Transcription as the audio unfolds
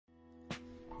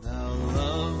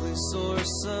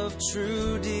source of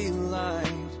true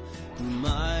delight, whom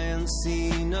I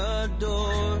unseen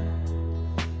adore.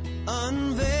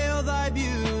 Unveil thy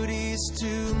beauties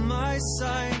to my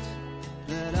sight,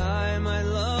 that I might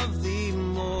love thee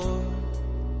more.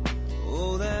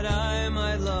 Oh, that I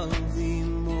might love thee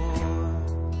more.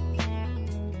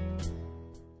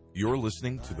 You're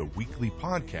listening to the weekly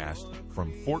podcast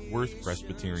from Fort Worth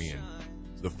Presbyterian.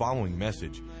 The following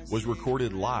message was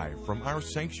recorded live from our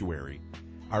sanctuary.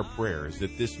 Our prayer is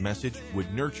that this message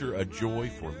would nurture a joy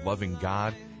for loving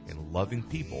God and loving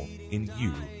people in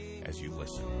you as you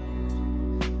listen.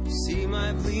 See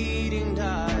my bleeding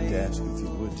die. I'd like to ask you, if you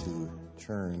would, to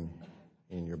turn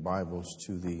in your Bibles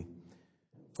to the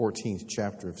 14th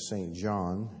chapter of St.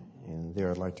 John, and there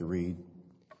I'd like to read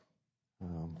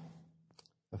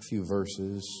a few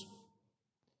verses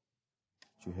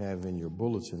that you have in your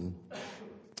bulletin.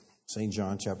 St.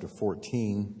 John chapter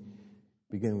 14,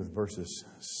 begin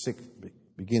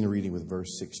reading with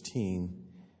verse 16.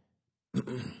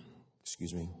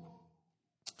 Excuse me.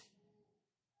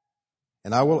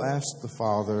 And I will ask the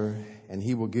Father, and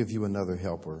he will give you another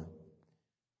helper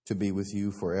to be with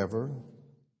you forever,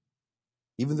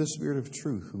 even the Spirit of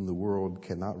truth, whom the world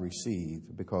cannot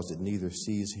receive, because it neither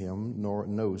sees him nor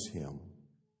knows him.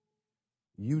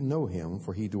 You know him,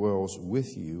 for he dwells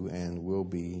with you and will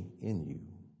be in you.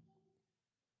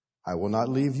 I will not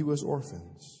leave you as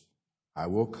orphans. I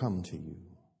will come to you.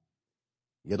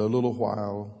 Yet a little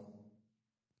while,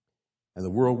 and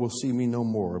the world will see me no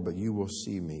more, but you will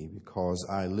see me. Because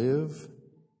I live,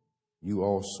 you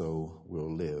also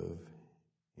will live.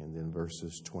 And then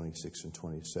verses 26 and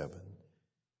 27.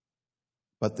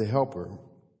 But the Helper,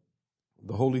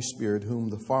 the Holy Spirit,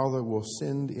 whom the Father will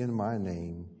send in my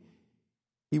name,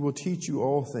 he will teach you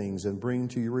all things and bring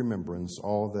to your remembrance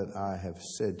all that I have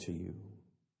said to you.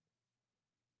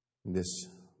 This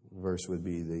verse would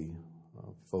be the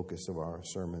focus of our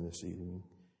sermon this evening.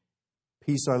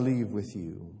 Peace I leave with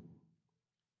you.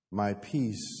 My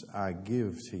peace I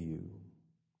give to you.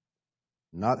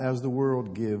 Not as the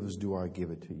world gives do I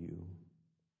give it to you.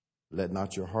 Let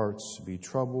not your hearts be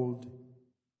troubled,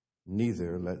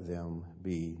 neither let them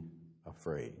be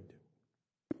afraid.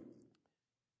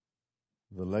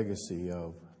 The legacy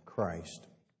of Christ.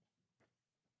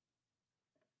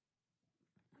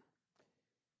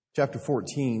 Chapter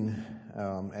 14,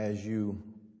 as you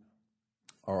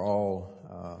are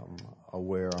all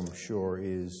aware, I'm sure,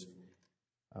 is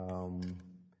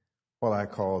what I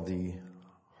call the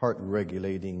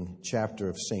heart-regulating chapter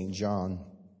of St. John.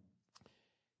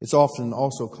 It's often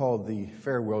also called the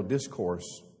farewell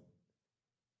discourse.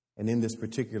 And in this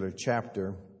particular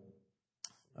chapter,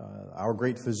 our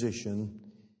great physician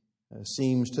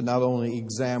seems to not only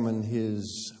examine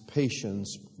his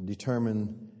patients,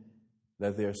 determine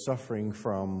that they're suffering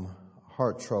from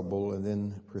heart trouble, and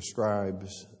then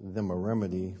prescribes them a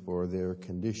remedy for their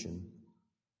condition.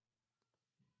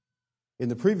 In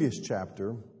the previous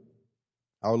chapter,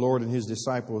 our Lord and his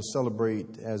disciples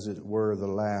celebrate, as it were, the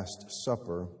Last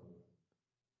Supper.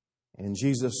 And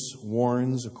Jesus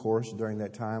warns, of course, during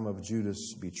that time of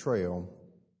Judas' betrayal.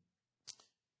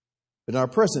 In our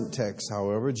present text,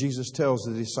 however, Jesus tells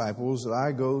the disciples that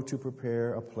I go to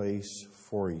prepare a place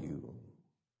for you.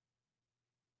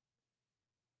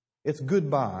 It's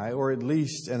goodbye, or at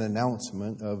least an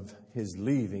announcement of his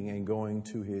leaving and going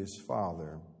to his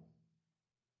Father.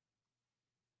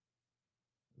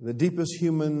 The deepest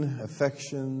human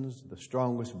affections, the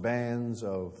strongest bands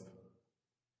of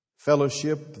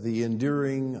fellowship, the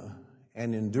enduring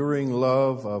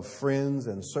love of friends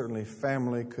and certainly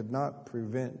family could not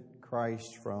prevent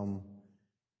Christ from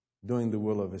doing the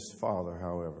will of his Father,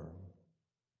 however.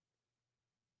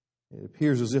 It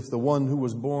appears as if the one who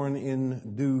was born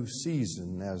in due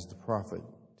season, as the prophet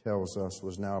tells us,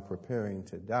 was now preparing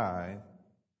to die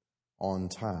on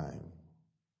time.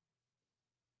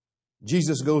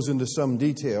 Jesus goes into some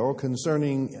detail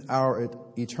concerning our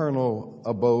eternal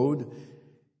abode,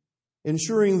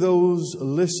 ensuring those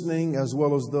listening as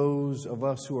well as those of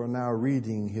us who are now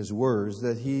reading his words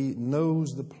that he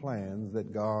knows the plans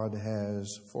that God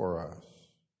has for us.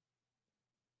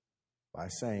 By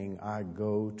saying, I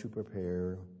go to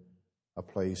prepare a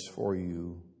place for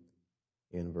you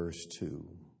in verse 2.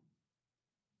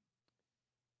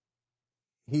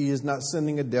 He is not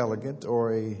sending a delegate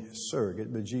or a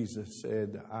surrogate, but Jesus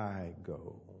said, I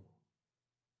go.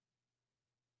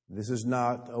 This is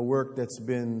not a work that's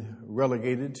been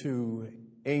relegated to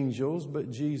angels,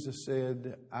 but Jesus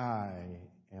said, I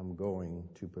am going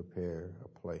to prepare a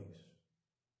place.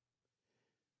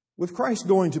 With Christ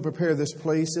going to prepare this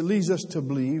place, it leads us to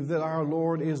believe that our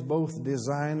Lord is both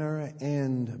designer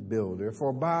and builder.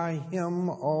 For by him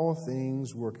all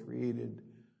things were created,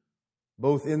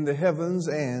 both in the heavens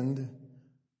and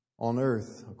on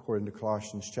earth, according to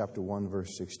Colossians chapter 1,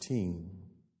 verse 16.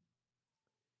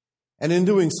 And in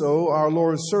doing so, our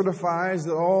Lord certifies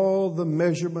that all the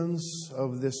measurements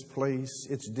of this place,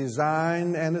 its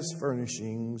design and its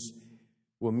furnishings,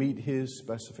 will meet his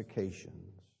specifications.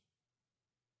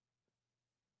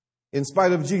 In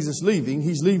spite of Jesus leaving,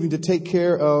 he's leaving to take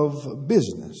care of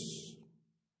business.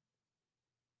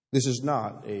 This is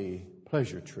not a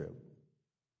pleasure trip.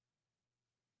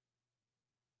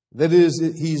 That is,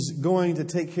 he's going to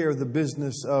take care of the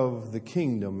business of the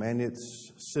kingdom and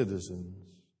its citizens.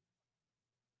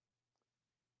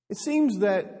 It seems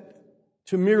that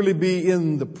to merely be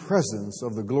in the presence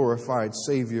of the glorified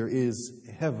Savior is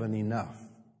heaven enough.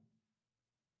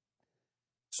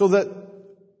 So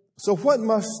what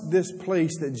must this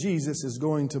place that Jesus is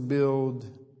going to build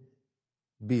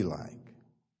be like?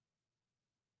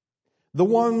 The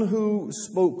one who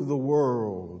spoke the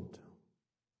world,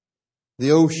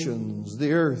 the oceans,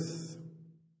 the earth,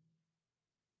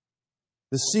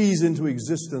 the seas into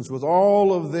existence with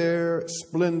all of their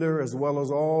splendor, as well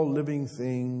as all living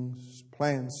things,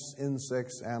 plants,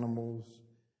 insects, animals,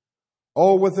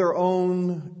 all with their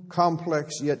own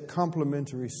complex yet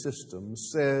complementary systems,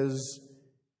 says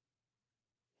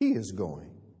he is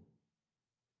going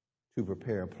to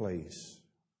prepare a place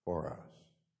for us.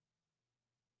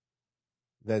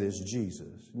 That is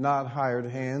Jesus. Not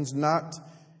hired hands, not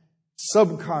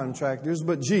subcontractors,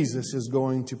 but Jesus is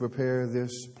going to prepare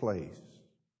this place.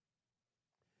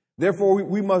 Therefore,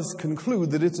 we must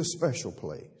conclude that it's a special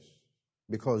place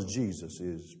because Jesus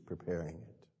is preparing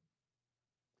it.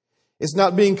 It's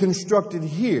not being constructed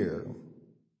here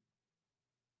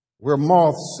where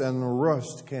moths and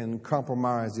rust can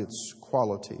compromise its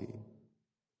quality.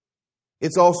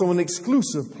 It's also an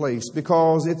exclusive place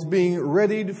because it's being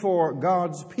readied for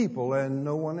God's people and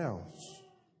no one else.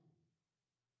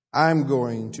 I'm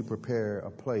going to prepare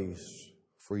a place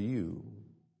for you.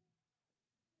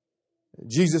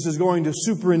 Jesus is going to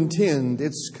superintend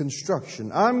its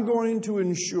construction. I'm going to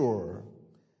ensure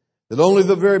that only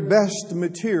the very best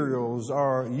materials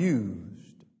are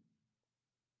used.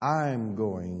 I'm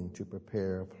going to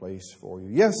prepare a place for you.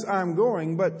 Yes, I'm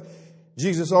going, but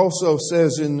Jesus also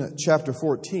says in chapter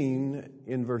 14,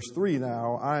 in verse 3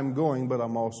 now, I'm going, but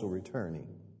I'm also returning.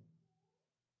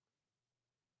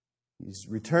 He's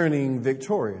returning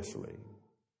victoriously,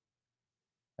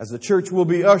 as the church will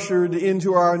be ushered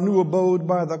into our new abode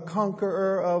by the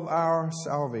conqueror of our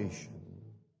salvation.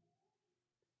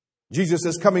 Jesus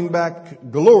is coming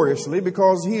back gloriously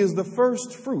because he is the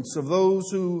first fruits of those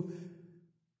who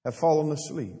have fallen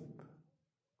asleep,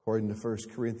 according to 1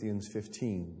 Corinthians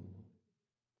 15.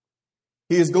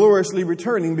 He is gloriously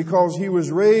returning because he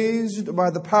was raised by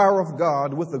the power of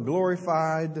God with a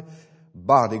glorified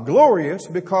body. Glorious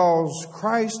because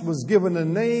Christ was given a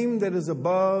name that is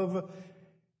above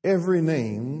every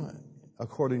name,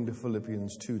 according to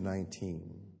Philippians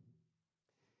 2:19.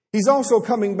 He's also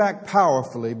coming back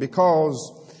powerfully because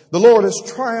the Lord has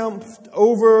triumphed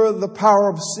over the power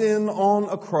of sin on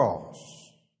a cross.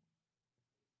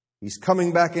 He's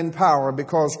coming back in power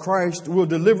because Christ will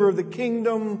deliver the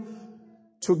kingdom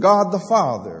to God the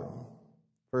Father.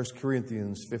 1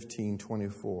 Corinthians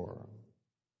 15:24.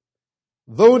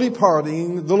 Though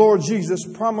departing, the Lord Jesus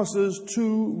promises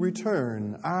to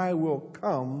return. I will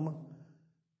come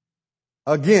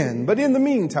again. But in the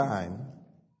meantime,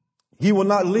 he will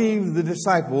not leave the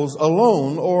disciples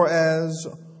alone or as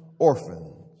orphans.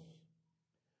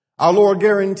 Our Lord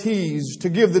guarantees to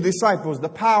give the disciples the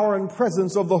power and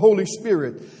presence of the Holy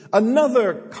Spirit,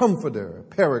 another comforter,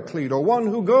 paraclete, or one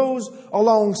who goes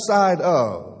alongside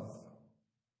of.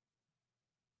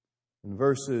 In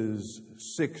verses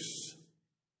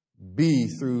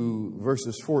 6b through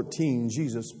verses 14,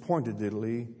 Jesus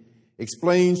pointedly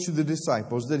explains to the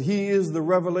disciples that he is the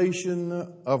revelation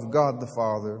of God the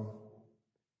Father,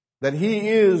 that he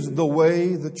is the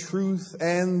way, the truth,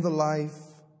 and the life,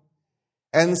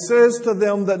 and says to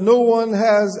them that no one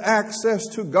has access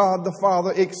to God the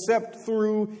Father except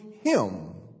through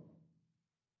him,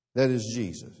 that is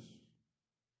Jesus.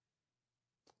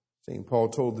 St. Paul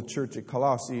told the church at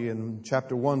Colossae in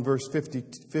chapter 1, verse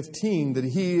 15, that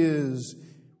he is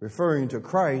referring to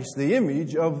Christ, the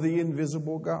image of the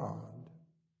invisible God.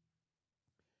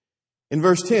 In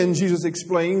verse 10, Jesus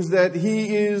explains that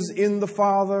he is in the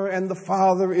Father and the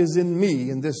Father is in me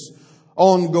in this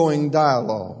ongoing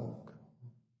dialogue.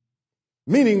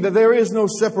 meaning that there is no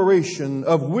separation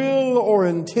of will or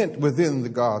intent within the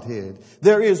Godhead.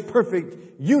 There is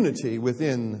perfect unity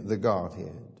within the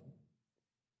Godhead.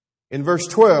 In verse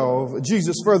 12,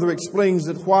 Jesus further explains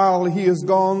that while he is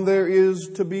gone, there is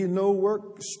to be no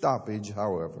work stoppage,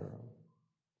 however.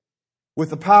 With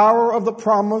the power of the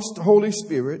promised Holy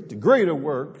Spirit, greater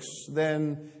works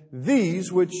than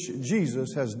these which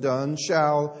Jesus has done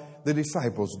shall the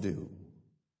disciples do.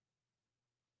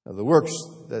 Now, the works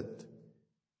that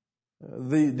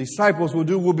the disciples will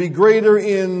do will be greater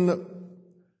in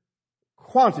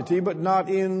quantity, but not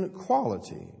in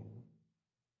quality.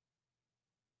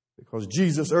 Because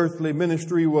Jesus' earthly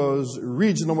ministry was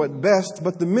regional at best,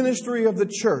 but the ministry of the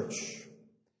church,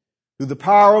 through the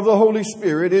power of the Holy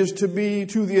Spirit, is to be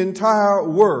to the entire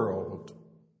world.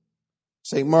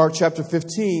 St. Mark chapter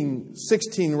 16,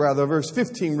 verse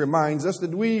 15 reminds us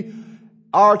that we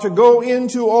are to go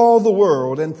into all the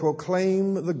world and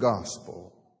proclaim the gospel.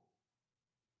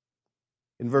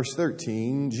 In verse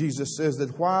 13, Jesus says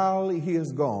that while he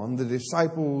is gone, the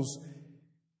disciples,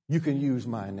 you can use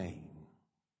my name.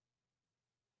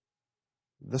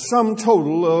 The sum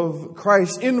total of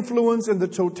Christ's influence and the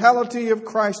totality of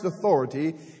Christ's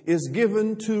authority is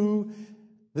given to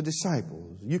the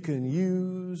disciples. You can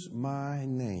use my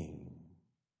name.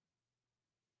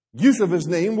 Use of his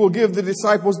name will give the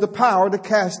disciples the power to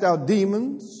cast out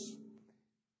demons.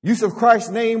 Use of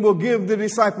Christ's name will give the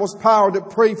disciples power to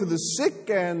pray for the sick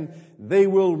and they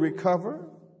will recover.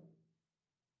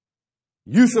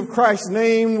 Use of Christ's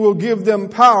name will give them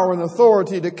power and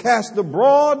authority to cast the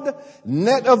broad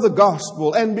net of the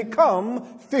gospel and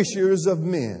become fishers of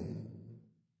men.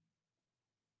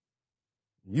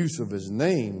 Use of his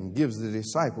name gives the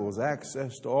disciples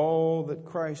access to all that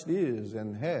Christ is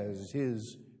and has,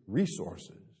 his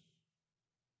resources.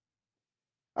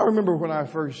 I remember when I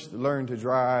first learned to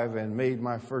drive and made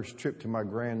my first trip to my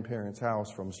grandparents'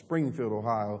 house from Springfield,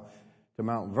 Ohio to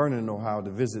Mount Vernon, Ohio to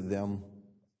visit them.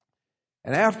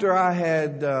 And after I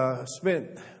had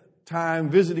spent time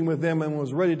visiting with them and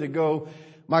was ready to go,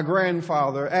 my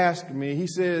grandfather asked me, he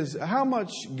says, how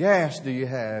much gas do you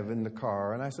have in the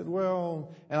car? And I said,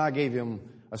 well, and I gave him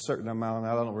a certain amount.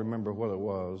 I don't remember what it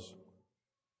was,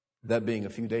 that being a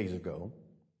few days ago.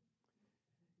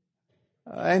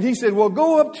 And he said, well,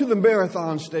 go up to the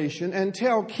Marathon station and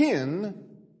tell Ken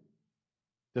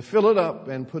to fill it up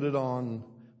and put it on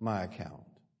my account.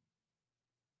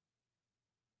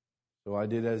 So I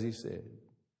did as he said.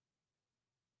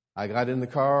 I got in the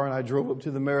car and I drove up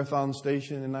to the Marathon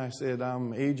station and I said,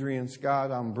 I'm Adrian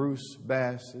Scott. I'm Bruce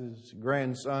Bass's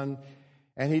grandson.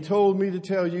 And he told me to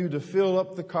tell you to fill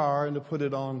up the car and to put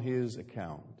it on his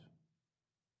account.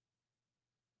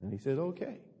 And he said,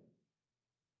 okay.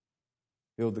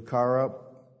 Filled the car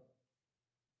up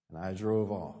and I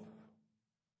drove off.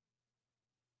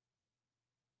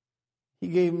 He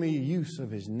gave me use of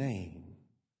his name.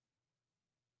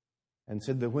 And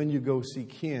said that when you go see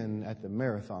Ken at the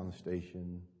Marathon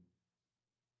station,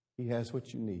 he has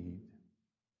what you need.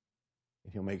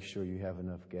 And he'll make sure you have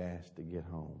enough gas to get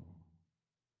home.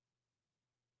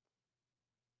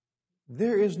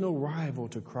 There is no rival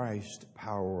to Christ's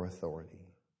power or authority.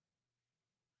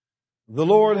 The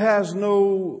Lord has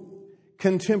no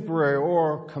contemporary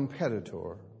or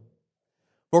competitor.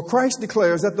 For Christ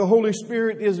declares that the Holy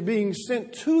Spirit is being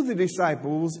sent to the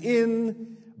disciples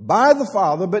by the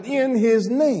Father, but in his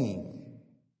name.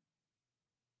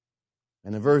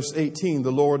 And in verse 18,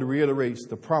 the Lord reiterates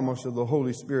the promise of the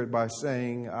Holy Spirit by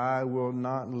saying, I will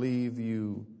not leave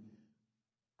you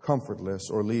comfortless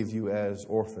or leave you as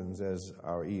orphans, as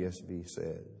our ESV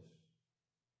says.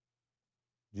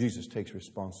 Jesus takes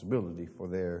responsibility for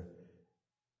their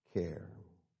care.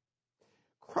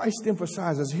 Christ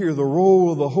emphasizes here the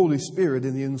role of the Holy Spirit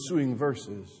in the ensuing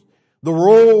verses. The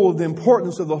role, the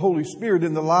importance of the Holy Spirit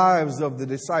in the lives of the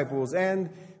disciples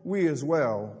and we as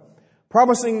well.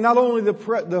 Promising not only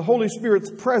the Holy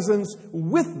Spirit's presence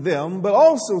with them, but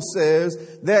also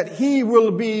says that he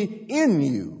will be in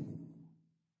you.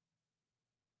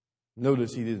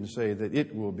 Notice he didn't say that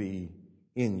it will be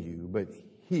in you, but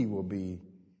he will be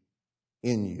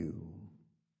in you.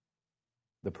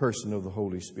 The person of the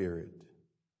Holy Spirit,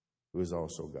 who is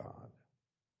also God.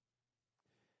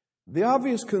 The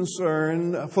obvious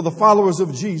concern for the followers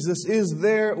of Jesus is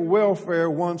their welfare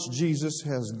once Jesus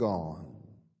has gone.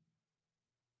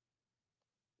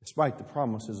 Despite the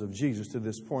promises of Jesus to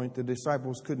this point, the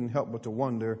disciples couldn't help but to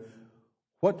wonder,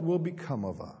 what will become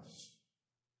of us?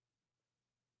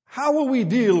 How will we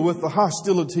deal with the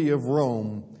hostility of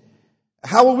Rome?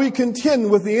 How will we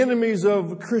contend with the enemies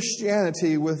of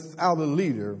Christianity without a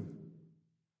leader?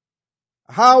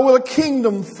 How will a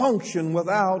kingdom function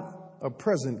without a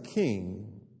present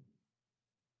king.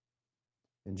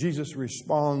 And Jesus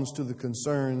responds to the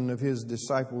concern of his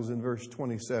disciples in verse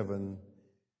 27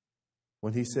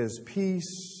 when he says,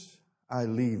 "Peace I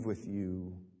leave with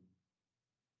you,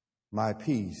 my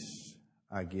peace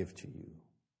I give to you."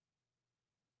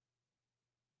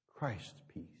 Christ's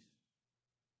peace.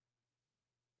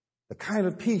 The kind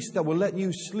of peace that will let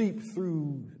you sleep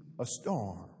through a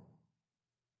storm.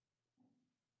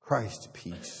 Christ's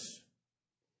peace.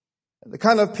 The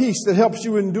kind of peace that helps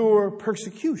you endure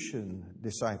persecution,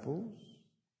 disciples.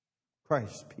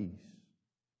 Christ's peace.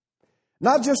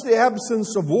 Not just the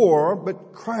absence of war,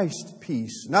 but Christ's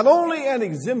peace. Not only an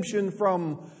exemption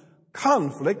from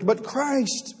conflict, but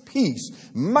Christ's peace.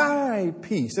 My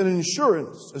peace, an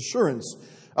assurance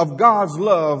of God's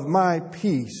love, my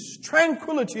peace.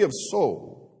 Tranquility of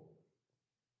soul.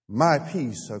 My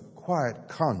peace, a quiet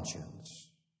conscience.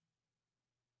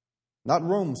 Not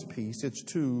Rome's peace, it's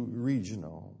too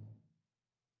regional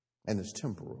and it's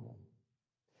temporal.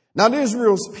 Not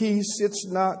Israel's peace,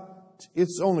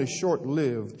 it's only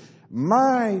short-lived.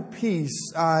 My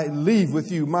peace I leave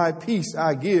with you, my peace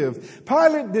I give.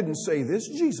 Pilate didn't say this,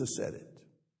 Jesus said it.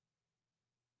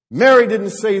 Mary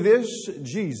didn't say this,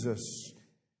 Jesus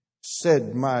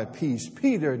said my peace.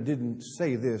 Peter didn't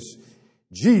say this,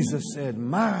 Jesus said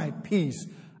my peace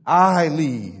I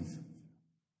leave.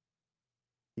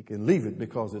 He can leave it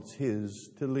because it's his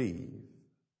to leave.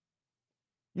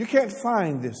 You can't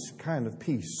find this kind of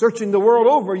peace. Searching the world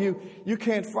over, you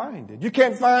can't find it. You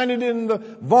can't find it in the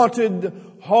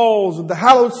vaunted halls of the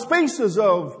hallowed spaces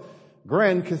of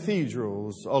grand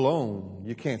cathedrals alone.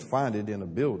 You can't find it in a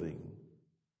building.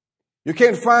 You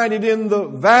can't find it in the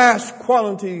vast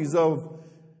quantities of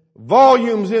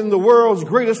volumes in the world's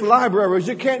greatest libraries.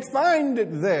 You can't find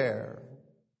it there.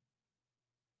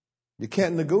 You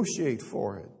can't negotiate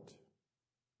for it.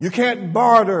 You can't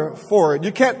barter for it.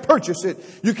 You can't purchase it.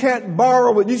 You can't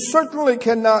borrow it. You certainly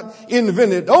cannot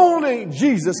invent it. Only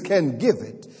Jesus can give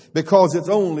it because it's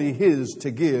only his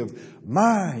to give.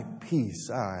 My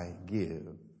peace I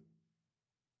give.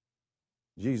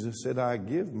 Jesus said, I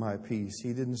give my peace.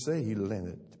 He didn't say he lent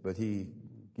it, but he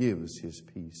gives his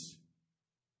peace.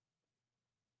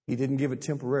 He didn't give it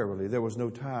temporarily. There was no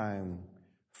time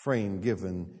frame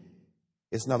given.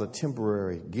 It's not a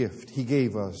temporary gift. He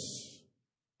gave us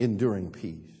enduring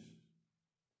peace.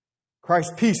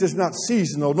 Christ's peace is not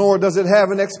seasonal, nor does it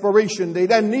have an expiration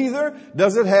date, and neither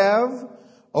does it have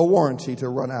a warranty to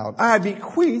run out. I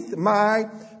bequeath my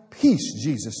peace,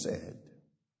 Jesus said.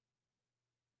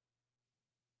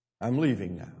 I'm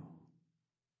leaving now,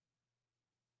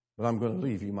 but I'm going to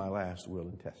leave you my last will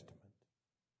and testament.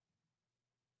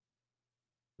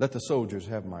 Let the soldiers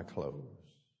have my clothes.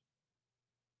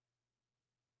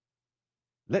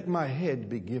 Let my head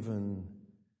be given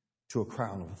to a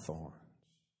crown of thorns.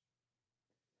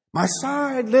 My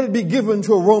side, let it be given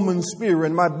to a Roman spear,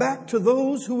 and my back to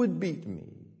those who would beat me.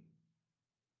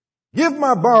 Give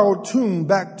my borrowed tomb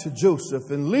back to Joseph,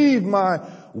 and leave my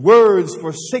words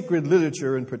for sacred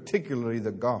literature, and particularly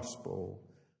the gospel,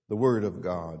 the word of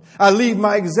God. I leave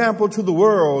my example to the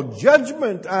world.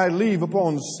 Judgment I leave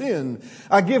upon sin.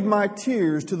 I give my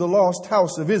tears to the lost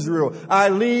house of Israel. I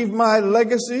leave my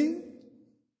legacy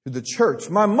to the church.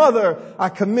 My mother I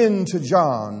commend to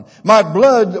John. My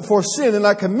blood for sin, and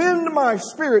I commend my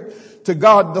spirit to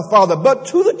God the Father. But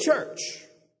to the church,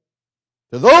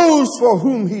 to those for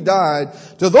whom he died,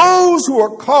 to those who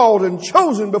are called and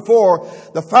chosen before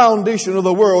the foundation of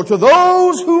the world, to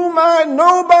those whom I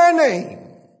know by name,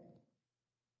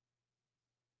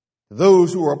 to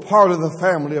those who are part of the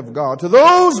family of God, to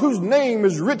those whose name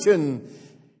is written,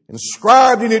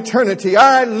 inscribed in eternity,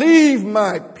 I leave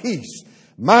my peace.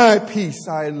 My peace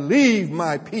I leave,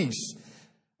 my peace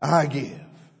I give.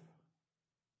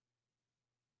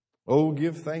 Oh,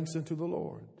 give thanks unto the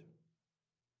Lord,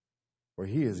 for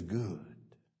he is good,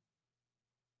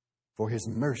 for his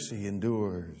mercy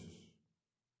endures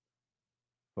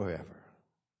forever.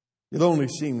 It only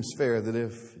seems fair that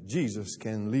if Jesus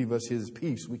can leave us his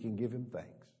peace, we can give him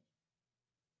thanks.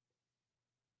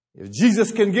 If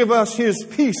Jesus can give us his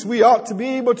peace, we ought to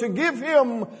be able to give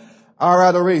him our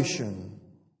adoration.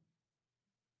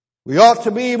 We ought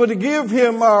to be able to give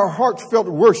him our heartfelt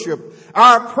worship,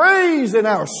 our praise and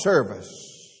our service.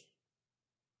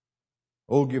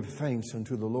 Oh, give thanks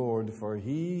unto the Lord, for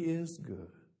he is good.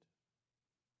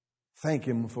 Thank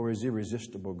him for his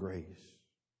irresistible grace.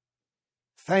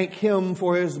 Thank him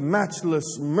for his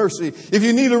matchless mercy. If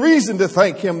you need a reason to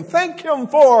thank him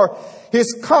for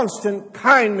his constant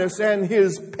kindness and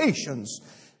his patience.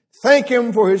 Thank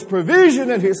him for his provision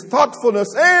and his thoughtfulness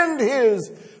and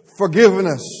his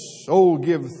forgiveness. Oh,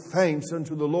 give thanks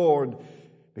unto the Lord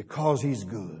because He's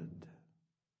good.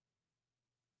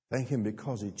 Thank Him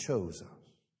because He chose us.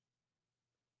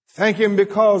 Thank Him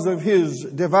because of His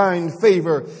divine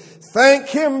favor. Thank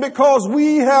Him because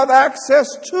we have access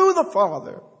to the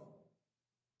Father.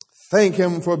 Thank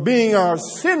Him for being our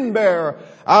sin bearer,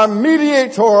 our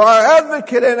mediator, our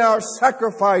advocate, and our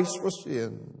sacrifice for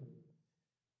sin.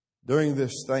 During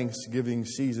this Thanksgiving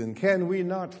season, can we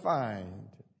not find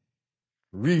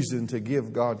reason to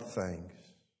give God thanks?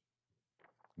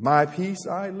 My peace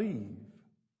I leave,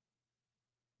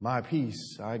 my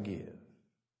peace I give.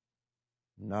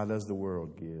 Not as the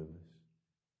world gives,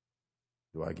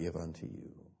 do I give unto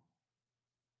you.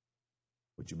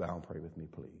 Would you bow and pray with me,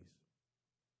 please?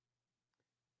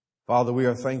 Father, we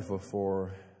are thankful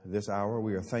for this hour.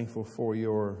 We are thankful for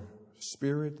your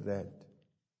Spirit that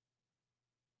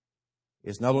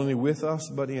is not only with us,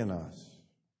 but in us.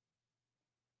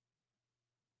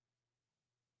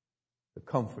 The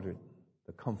comfort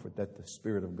that the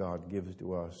Spirit of God gives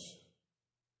to us.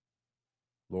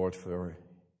 Lord, for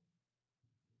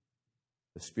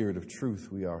the Spirit of truth,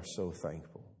 we are so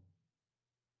thankful.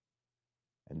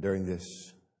 And during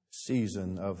this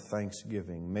season of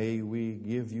thanksgiving, may we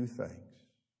give you thanks.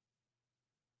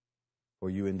 For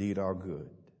you indeed are good.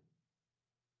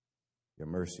 Your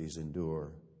mercies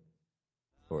endure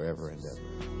forever and ever.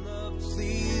 The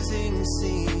pleasing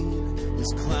scene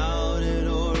is clouded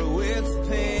or with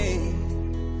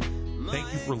pain.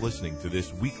 Thank you for listening to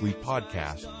this weekly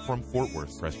podcast from Fort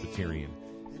Worth Presbyterian.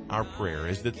 Our prayer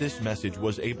is that this message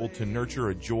was able to nurture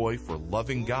a joy for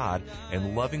loving God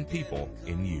and loving people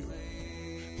in you.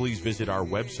 Please visit our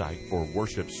website for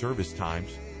worship service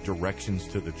times, directions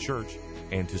to the church,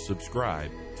 and to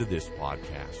subscribe to this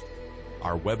podcast.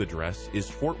 Our web address is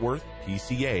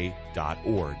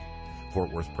fortworthpca.org.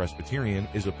 Fort Worth Presbyterian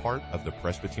is a part of the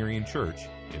Presbyterian Church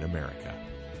in America.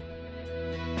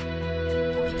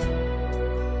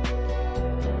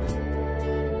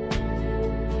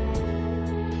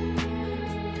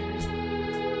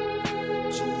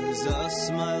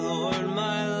 Jesus, my Lord,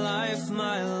 my life,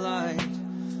 my light.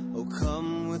 Oh,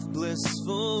 come with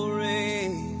blissful ray.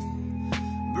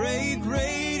 Break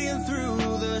radiant through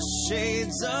the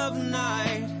shades of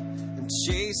night and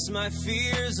chase my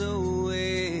fears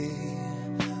away.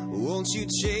 Won't you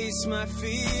chase my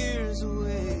fears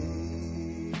away?